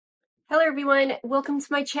Hello everyone, welcome to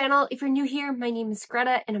my channel. If you're new here, my name is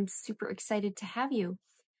Greta and I'm super excited to have you.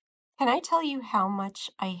 Can I tell you how much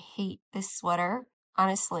I hate this sweater?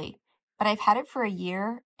 Honestly, but I've had it for a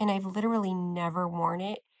year and I've literally never worn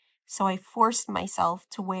it, so I forced myself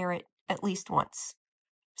to wear it at least once.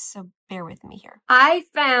 So bear with me here. I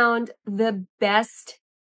found the best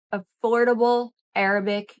affordable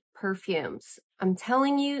Arabic perfumes. I'm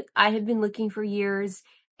telling you, I have been looking for years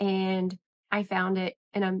and I found it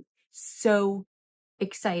and I'm so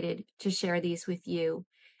excited to share these with you.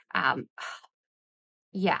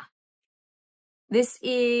 Yeah, this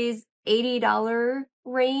is $80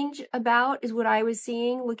 range about is what I was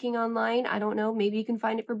seeing looking online. I don't know, maybe you can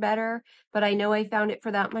find it for better, but I know I found it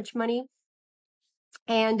for that much money.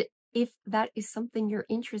 And if that is something you're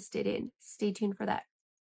interested in, stay tuned for that.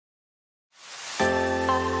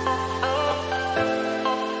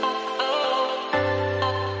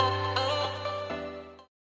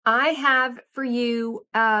 I have for you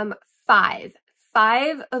five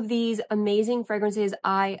of these amazing fragrances.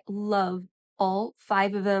 I love all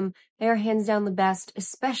five of them. They are hands down the best,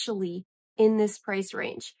 especially in this price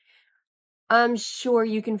range. I'm sure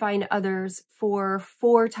you can find others for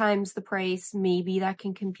 4 times the price, maybe that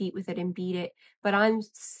can compete with it and beat it, but I'm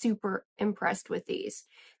super impressed with these.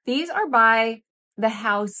 These are by the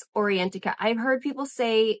house Orientica. I've heard people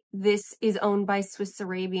say this is owned by Swiss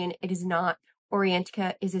Arabian. It is not.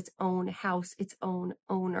 Orientica is its own house, its own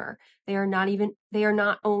owner. They are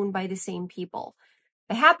not owned by the same people.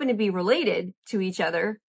 They happen to be related to each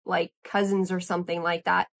other, like cousins or something like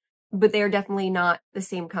that, but they are definitely not the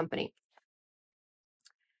same company.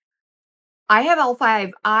 I have all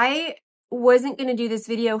 5. I wasn't going to do this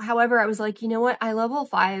video. However, I was like, you know what? I love all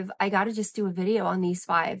 5. I got to just do a video on these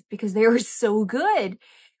 5 because they are so good.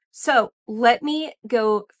 So let me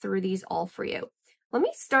go through these all for you. Let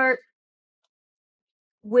me start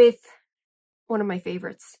with one of my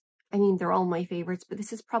favorites. I mean, they're all my favorites, but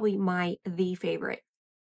this is probably the favorite.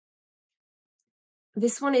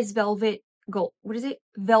 This one is Velvet Gold. What is it?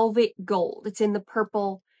 Velvet Gold. It's in the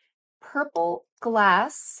purple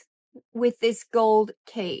glass with this gold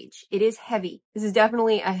cage. It is heavy. This is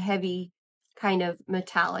definitely a heavy kind of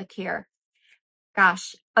metallic here.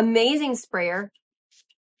 Gosh, amazing sprayer.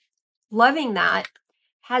 Loving that.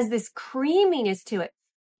 Has this creaminess to it.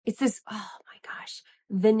 It's this, oh my gosh,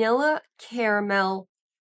 vanilla caramel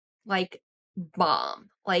like bomb.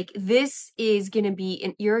 Like this is going to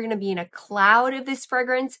be, you're going to be in a cloud of this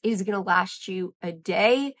fragrance. It is going to last you a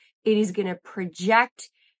day. It is going to project.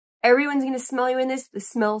 Everyone's going to smell you in this. The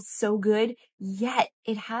smells so good, yet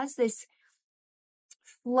it has this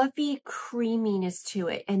fluffy creaminess to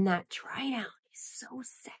it. And that dry down is so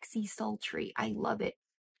sexy, sultry. I love it.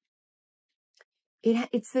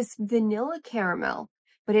 It's this vanilla caramel,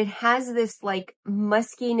 but it has this like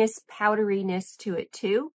muskiness, powderiness to it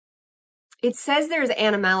too. It says there's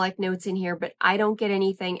animalic notes in here, but I don't get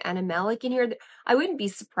anything animalic in here. I wouldn't be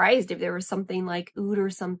surprised if there was something like oud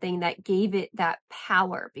or something that gave it that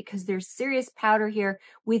power, because there's serious powder here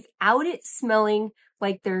without it smelling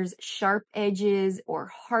like there's sharp edges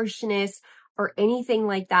or harshness or anything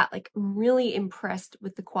like that. Like, I'm really impressed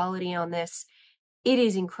with the quality on this. It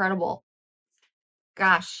is incredible.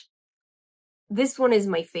 Gosh. This one is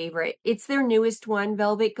my favorite. It's their newest one,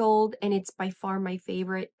 Velvet Gold, and it's by far my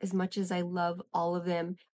favorite as much as I love all of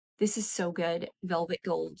them. This is so good, Velvet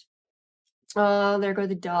Gold. Oh, there go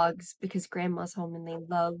the dogs because Grandma's home and they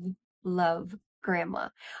love Grandma.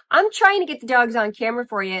 I'm trying to get the dogs on camera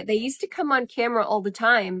for you. They used to come on camera all the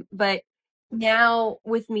time, but now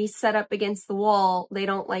with me set up against the wall, they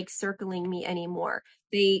don't like circling me anymore.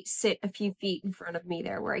 They sit a few feet in front of me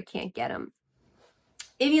there where I can't get them.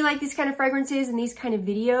 If you like these kind of fragrances and these kind of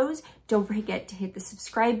videos, don't forget to hit the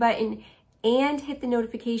subscribe button and hit the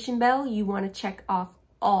notification bell. You want to check off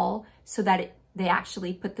all so that they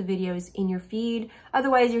actually put the videos in your feed.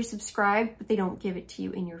 Otherwise, you're subscribed, but they don't give it to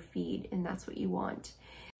you in your feed, and that's what you want.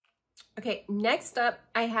 Okay, next up,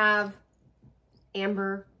 I have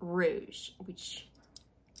Amber Rouge, which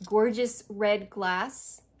gorgeous red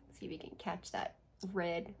glass. Let's see if you can catch that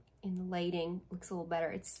red in the lighting. Looks a little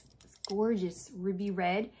better. It's gorgeous ruby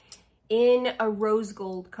red in a rose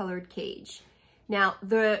gold colored cage. Now,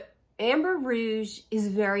 the Amber Rouge is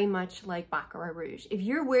very much like Baccarat Rouge. If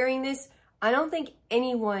you're wearing this, I don't think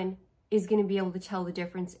anyone is going to be able to tell the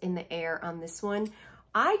difference in the air on this one.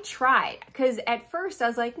 I tried, because at first I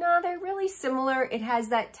was like, no, they're really similar. It has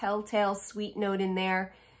that telltale sweet note in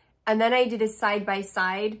there. And then I did a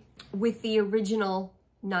side-by-side with the original,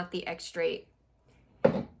 not the X-Straight.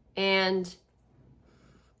 And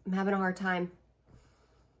I'm having a hard time.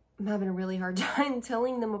 I'm having a really hard time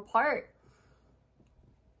telling them apart.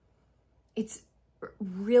 It's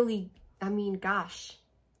really, I mean, gosh,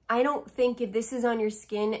 I don't think if this is on your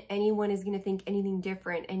skin, anyone is going to think anything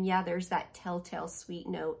different. And yeah, there's that telltale sweet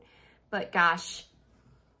note, but gosh,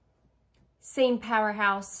 same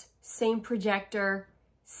powerhouse, same projector,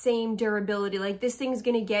 same durability. Like this thing's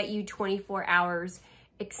going to get you 24 hours,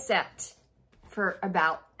 except for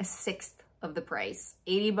about a sixth of the price.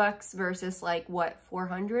 80 bucks versus like what,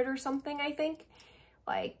 400 or something, I think.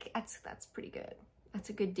 Like that's pretty good. That's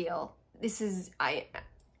a good deal. This is, I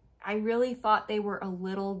really thought they were a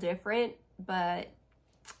little different, but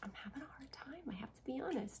I'm having a hard time, I have to be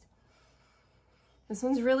honest. This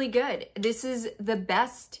one's really good. This is the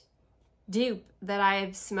best dupe that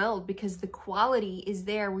I've smelled because the quality is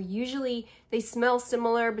there. Usually they smell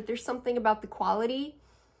similar, but there's something about the quality,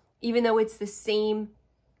 even though it's the same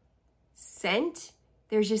scent,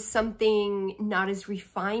 there's just something not as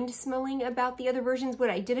refined smelling about the other versions. But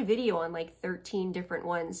I did a video on like 13 different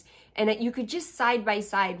ones, and you could just side by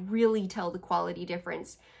side really tell the quality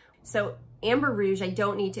difference. So Amber Rouge, I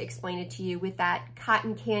don't need to explain it to you, with that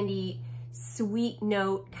cotton candy sweet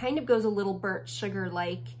note, kind of goes a little burnt sugar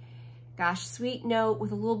like. Gosh, sweet note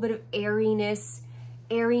with a little bit of airiness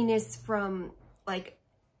from like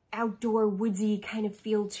outdoor woodsy kind of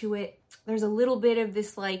feel to it. There's a little bit of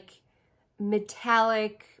this like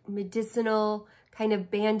metallic, medicinal kind of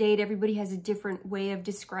Band-Aid. Everybody has a different way of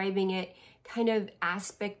describing it, kind of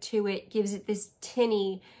aspect to it, gives it this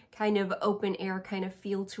tinny kind of open air kind of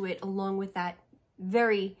feel to it, along with that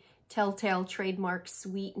very telltale trademark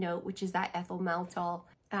sweet note, which is that ethyl maltol.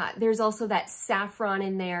 There's also that saffron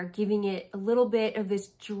in there, giving it a little bit of this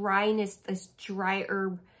dryness, this dry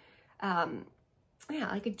herb, yeah,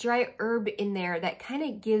 like a dry herb in there that kind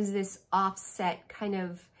of gives this offset, kind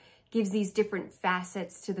of gives these different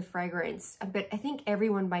facets to the fragrance. But I think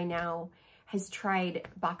everyone by now has tried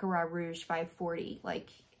Baccarat Rouge 540. Like,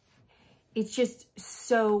 it's just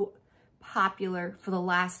so popular for the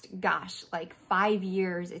last, gosh, like 5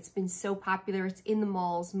 years. It's been so popular. It's in the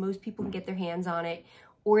malls. Most people can get their hands on it,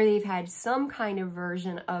 or they've had some kind of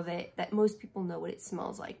version of it that most people know what it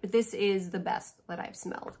smells like. But this is the best that I've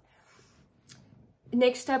smelled.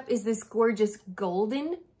 Next up is this gorgeous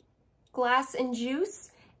golden glass and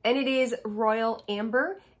juice, and it is Royal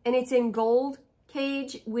Amber, and it's in gold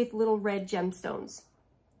cage with little red gemstones.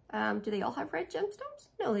 Do they all have red gemstones?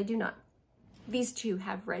 No, they do not. These two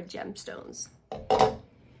have red gemstones.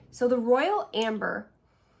 So the Royal Amber,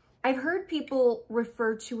 I've heard people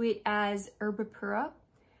refer to it as Herba Pura.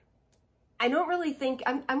 I don't really think,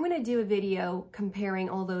 I'm gonna do a video comparing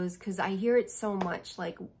all those because I hear it so much,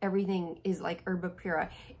 like everything is like Herba Pura.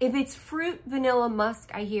 If it's fruit, vanilla, musk,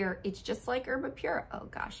 I hear it's just like Herba Pura. Oh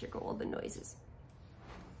gosh, here go all the noises.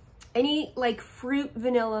 Any like fruit,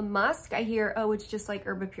 vanilla, musk, I hear, oh, it's just like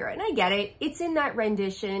Herba Pura. And I get it, it's in that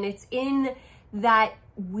rendition, it's in that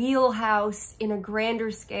wheelhouse in a grander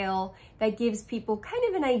scale that gives people kind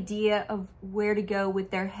of an idea of where to go with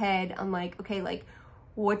their head. I'm like, okay, like,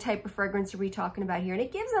 what type of fragrance are we talking about here? And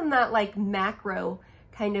it gives them that like macro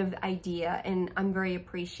kind of idea, and I'm very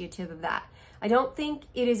appreciative of that. I don't think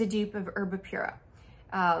it is a dupe of Herba Pura.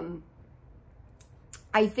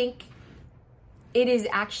 I think it is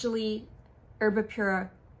actually Herba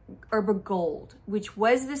Pura, Herba Gold, which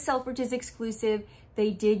was the Selfridges exclusive.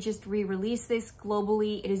 They did just re-release this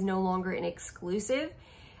globally. It is no longer an exclusive.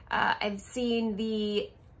 I've seen the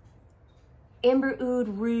Amber Oud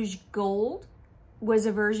Rouge Gold was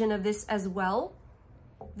a version of this as well.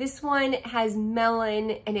 This one has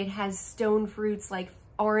melon, and it has stone fruits like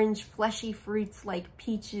orange, fleshy fruits like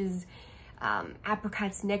peaches,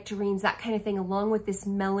 apricots, nectarines, that kind of thing, along with this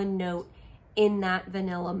melon note in that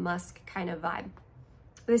vanilla musk kind of vibe.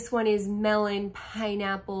 This one is melon,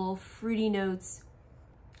 pineapple, fruity notes,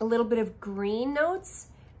 a little bit of green notes,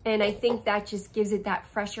 and I think that just gives it that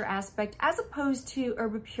fresher aspect, as opposed to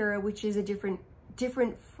Herba Pura, which is a different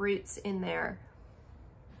fruits in there.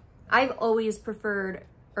 I've always preferred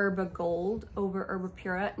Herba Gold over Herba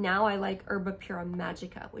Pura. Now I like Herba Pura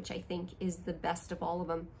Magica, which I think is the best of all of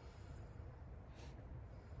them.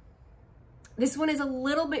 This one is a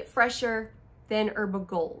little bit fresher than Herba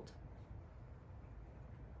Gold,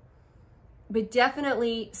 but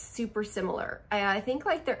definitely super similar. I think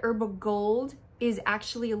like the Herba Gold is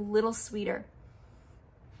actually a little sweeter,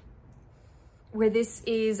 where this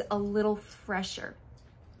is a little fresher.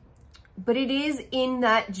 But it is in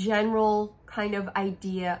that general kind of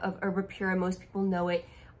idea of Herba Pura. Most people know it.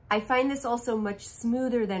 I find this also much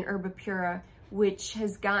smoother than Herba Pura, which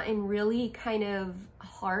has gotten really kind of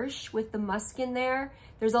harsh with the musk in there.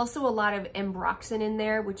 There's also a lot of ambroxan in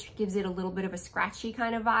there, which gives it a little bit of a scratchy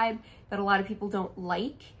kind of vibe that a lot of people don't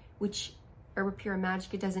like, which Herba Pura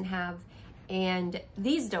Magica doesn't have. and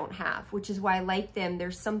these don't have, which is why I like them.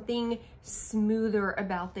 There's something smoother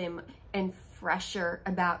about them and fresher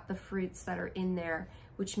about the fruits that are in there,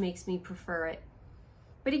 which makes me prefer it.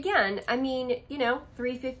 But again, I mean, you know,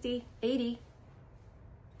 $3.50, $80,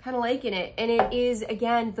 kind of liking it. And it is,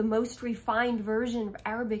 again, the most refined version of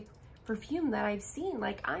Arabic perfume that I've seen.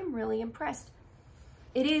 Like, I'm really impressed.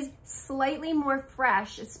 It is slightly more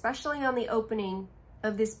fresh, especially on the opening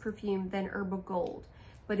of this perfume, than Herbal Gold,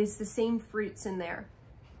 but it's the same fruits in there.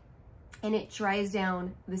 And it dries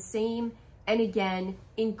down the same. And again,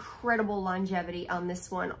 incredible longevity on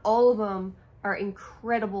this one. All of them are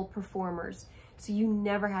incredible performers. So you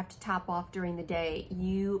never have to top off during the day.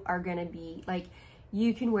 You are gonna be like,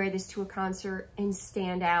 you can wear this to a concert and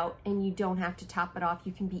stand out, and you don't have to top it off.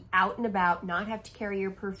 You can be out and about, not have to carry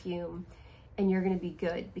your perfume, and you're gonna be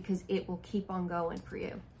good because it will keep on going for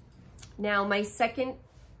you. Now, my second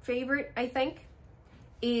favorite, I think,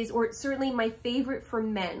 is, or certainly my favorite for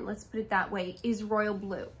men, let's put it that way, is Royal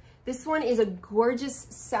Blue. This one is a gorgeous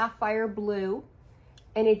sapphire blue,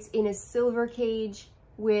 and it's in a silver cage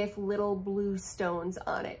with little blue stones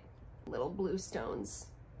on it. Little blue stones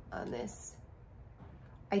on this.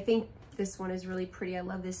 I think this one is really pretty. I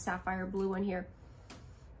love this sapphire blue one here.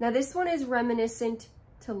 Now this one is reminiscent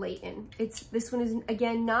to Leighton. This one is,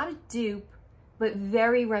 again, not a dupe, but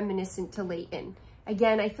very reminiscent to Leighton.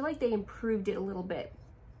 Again, I feel like they improved it a little bit.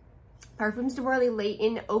 Parfums de Bourley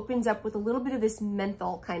Leighton opens up with a little bit of this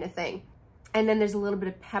menthol kind of thing. And then there's a little bit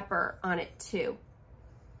of pepper on it too.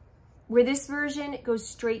 Where this version goes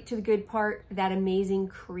straight to the good part, that amazing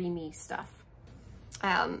creamy stuff.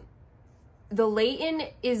 The Leighton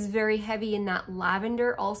is very heavy in that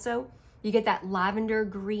lavender also. You get that lavender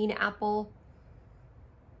green apple,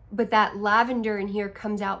 but that lavender in here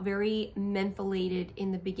comes out very mentholated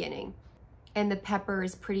in the beginning. And the pepper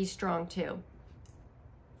is pretty strong too.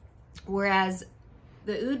 Whereas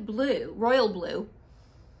the Oud Bleu, Royal Blue,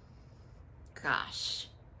 gosh.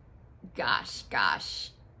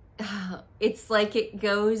 It's like it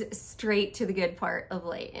goes straight to the good part of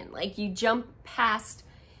Leighton. Like you jump past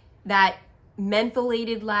that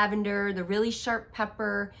mentholated lavender, the really sharp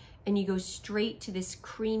pepper, and you go straight to this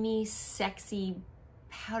creamy, sexy,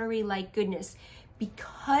 powdery-like goodness.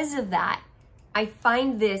 Because of that, I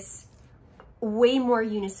find this way more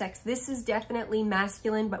unisex. This is definitely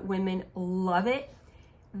masculine, but women love it.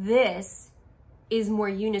 This is more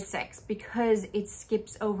unisex because it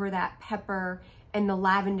skips over that pepper and the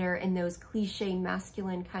lavender and those cliche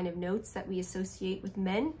masculine kind of notes that we associate with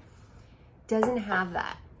men. Doesn't have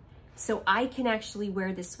that. So I can actually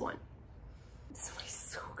wear this one. This one is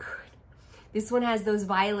so good. This one has those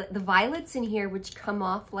the violets in here, which come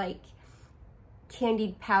off like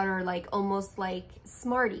candied powder, like almost like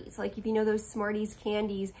Smarties. Like if you know those Smarties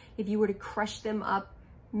candies, if you were to crush them up,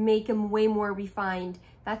 make them way more refined,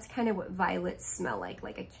 that's kind of what violets smell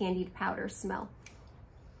like a candied powder smell.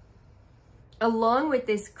 Along with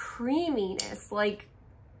this creaminess, like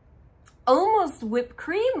almost whipped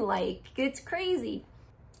cream-like. It's crazy.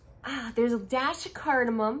 There's a dash of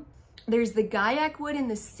cardamom. There's the Guaiac Wood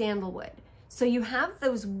and the Sandalwood. So you have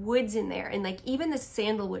those woods in there, and like even the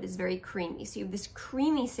sandalwood is very creamy. So you have this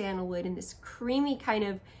creamy sandalwood and this creamy kind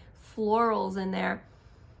of florals in there.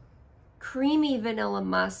 Creamy vanilla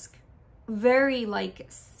musk. Very like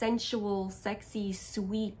sensual, sexy,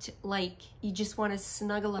 sweet, like you just want to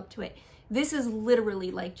snuggle up to it. This is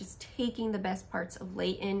literally like just taking the best parts of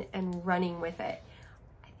Leighton and running with it.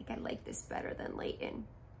 I think I like this better than Leighton.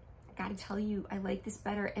 I gotta tell you, I like this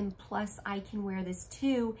better, and plus I can wear this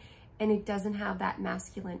too, and it doesn't have that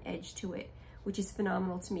masculine edge to it, which is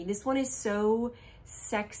phenomenal to me. This one is so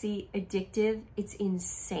sexy, addictive, it's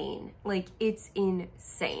insane. Like, it's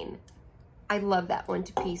insane. I love that one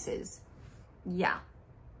to pieces. Yeah,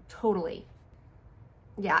 totally.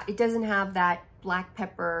 Yeah, it doesn't have that black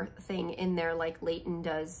pepper thing in there like Leighton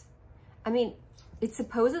does. I mean, it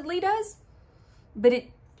supposedly does, but it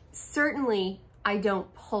certainly, I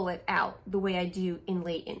don't pull it out the way I do in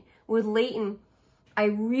Leighton. With Leighton, I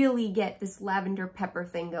really get this lavender pepper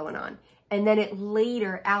thing going on. And then it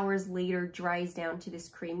later, hours later, dries down to this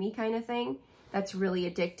creamy kind of thing. That's really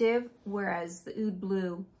addictive. Whereas the Oud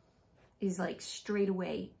Bleu is like straight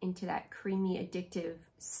away into that creamy, addictive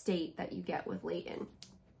state that you get with Leighton.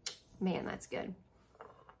 Man, that's good.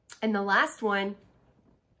 And the last one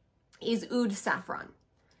is Oud Saffron.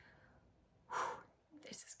 Whew,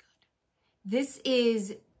 this is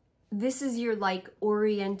good. This is your like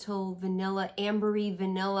oriental vanilla, ambery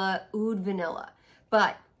vanilla, oud vanilla.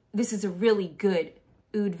 But this is a really good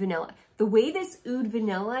oud vanilla. The way this oud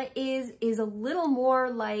vanilla is a little more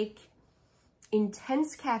like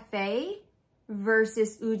intense cafe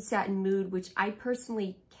versus Oud Satin Mood, which I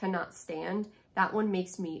personally cannot stand. That one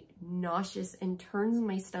makes me nauseous and turns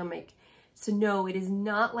my stomach. So no, it is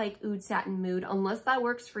not like Oud Satin Mood, unless that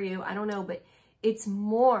works for you. I don't know, but it's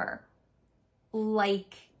more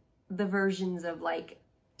like the versions of like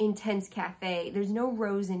Intense Cafe. There's no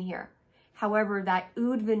rose in here. However, that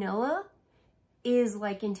Oud Vanilla is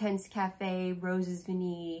like Intense Cafe, Roses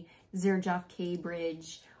Vanille, Xerjoff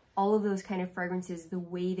Cambridge, all of those kind of fragrances. The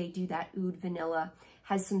way they do that Oud Vanilla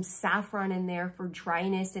has some saffron in there for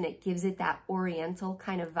dryness, and it gives it that oriental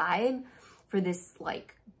kind of vibe for this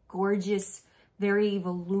like gorgeous, very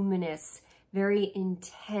voluminous, very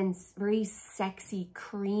intense, very sexy,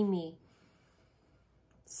 creamy.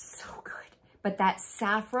 So good. But that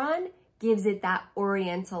saffron gives it that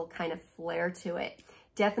oriental kind of flair to it.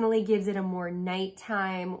 Definitely gives it a more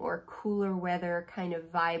nighttime or cooler weather kind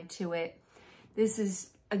of vibe to it. This is,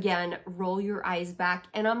 again, roll your eyes back,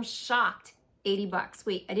 and I'm shocked. 80 bucks.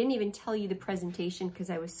 Wait, I didn't even tell you the presentation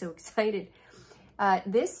because I was so excited.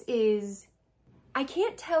 This is, I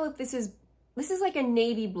can't tell if this is like a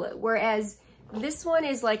navy blue, whereas this one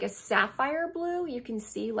is like a sapphire blue. You can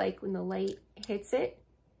see like when the light hits it.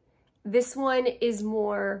 This one is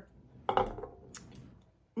more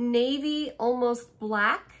navy, almost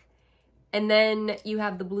black. And then you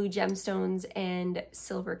have the blue gemstones and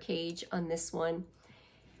silver cage on this one.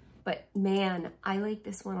 But man, I like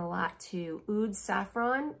this one a lot too. Oud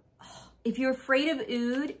Saffron. Oh, if you're afraid of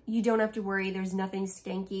oud, you don't have to worry. There's nothing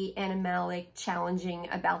skanky, animalic, challenging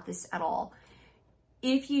about this at all.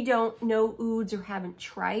 If you don't know ouds or haven't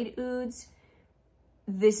tried ouds,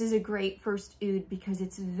 this is a great first oud because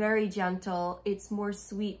it's very gentle. It's more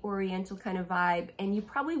sweet oriental kind of vibe, and you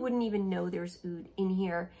probably wouldn't even know there's oud in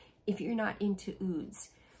here if you're not into ouds.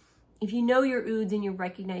 If you know your ouds and you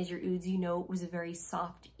recognize your ouds, you know it was a very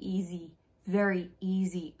soft, easy, very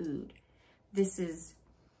easy oud. This is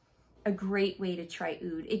a great way to try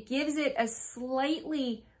oud. It gives it a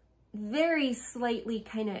slightly, very slightly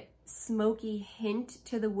kind of smoky hint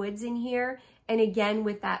to the woods in here. And again,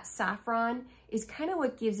 with that saffron is kind of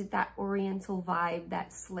what gives it that oriental vibe,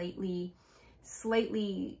 that slightly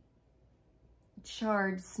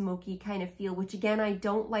charred, smoky kind of feel, which again, I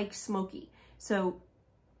don't like smoky. So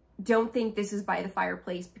don't think this is by the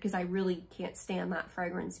fireplace because I really can't stand that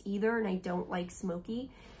fragrance either, and I don't like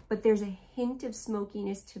smoky, but there's a hint of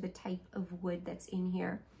smokiness to the type of wood that's in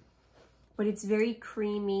here. But it's very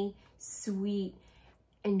creamy, sweet,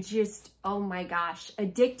 and just, oh my gosh,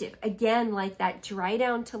 addictive. Again, like that dry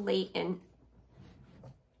down to late, and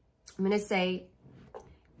I'm gonna say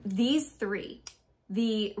these three,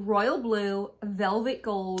 the Royal Blue, Velvet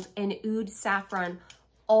Gold, and Oud Saffron,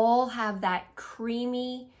 all have that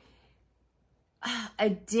creamy,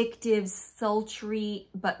 addictive, sultry,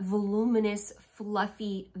 but voluminous,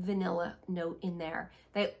 fluffy vanilla note in there.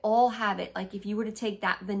 They all have it. Like if you were to take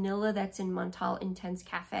that vanilla that's in Montal Intense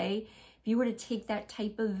Cafe, if you were to take that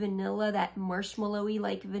type of vanilla, that marshmallowy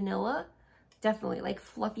like vanilla, definitely like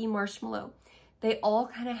fluffy marshmallow, they all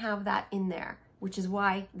kind of have that in there, which is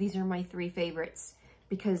why these are my three favorites,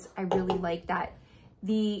 because I really like that.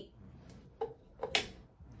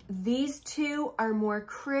 These two are more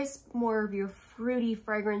crisp, more of your fruity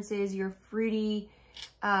fragrances, your fruity,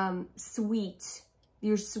 sweet,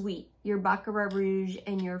 your Baccarat Rouge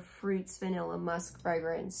and your Fruits Vanilla Musk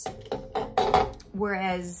fragrance.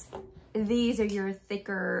 Whereas these are your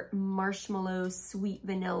thicker marshmallow, sweet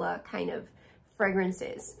vanilla kind of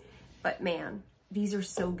fragrances. But man, these are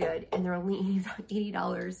so good, and they're only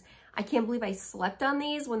 $80. I can't believe I slept on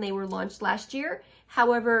these when they were launched last year.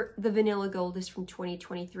 However, the Vanilla Gold is from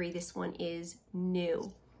 2023. This one is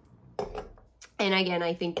new. And again,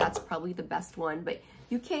 I think that's probably the best one, but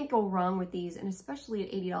you can't go wrong with these, and especially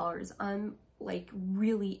at $80. I'm like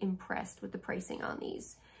really impressed with the pricing on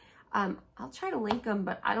these. I'll try to link them,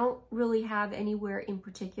 but I don't really have anywhere in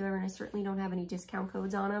particular, and I certainly don't have any discount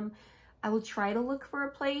codes on them. I will try to look for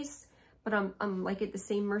a place, but I'm like at the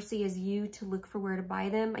same mercy as you to look for where to buy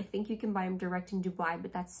them. I think you can buy them direct in Dubai,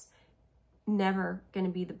 but that's never going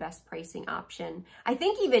to be the best pricing option. I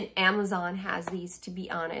think even Amazon has these, to be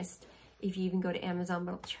honest, if you even go to Amazon,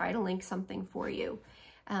 but I'll try to link something for you.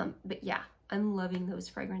 But yeah, I'm loving those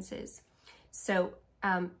fragrances. So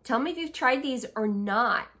tell me if you've tried these or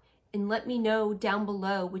not, and let me know down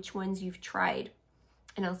below which ones you've tried.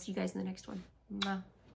 And I'll see you guys in the next one. Mwah.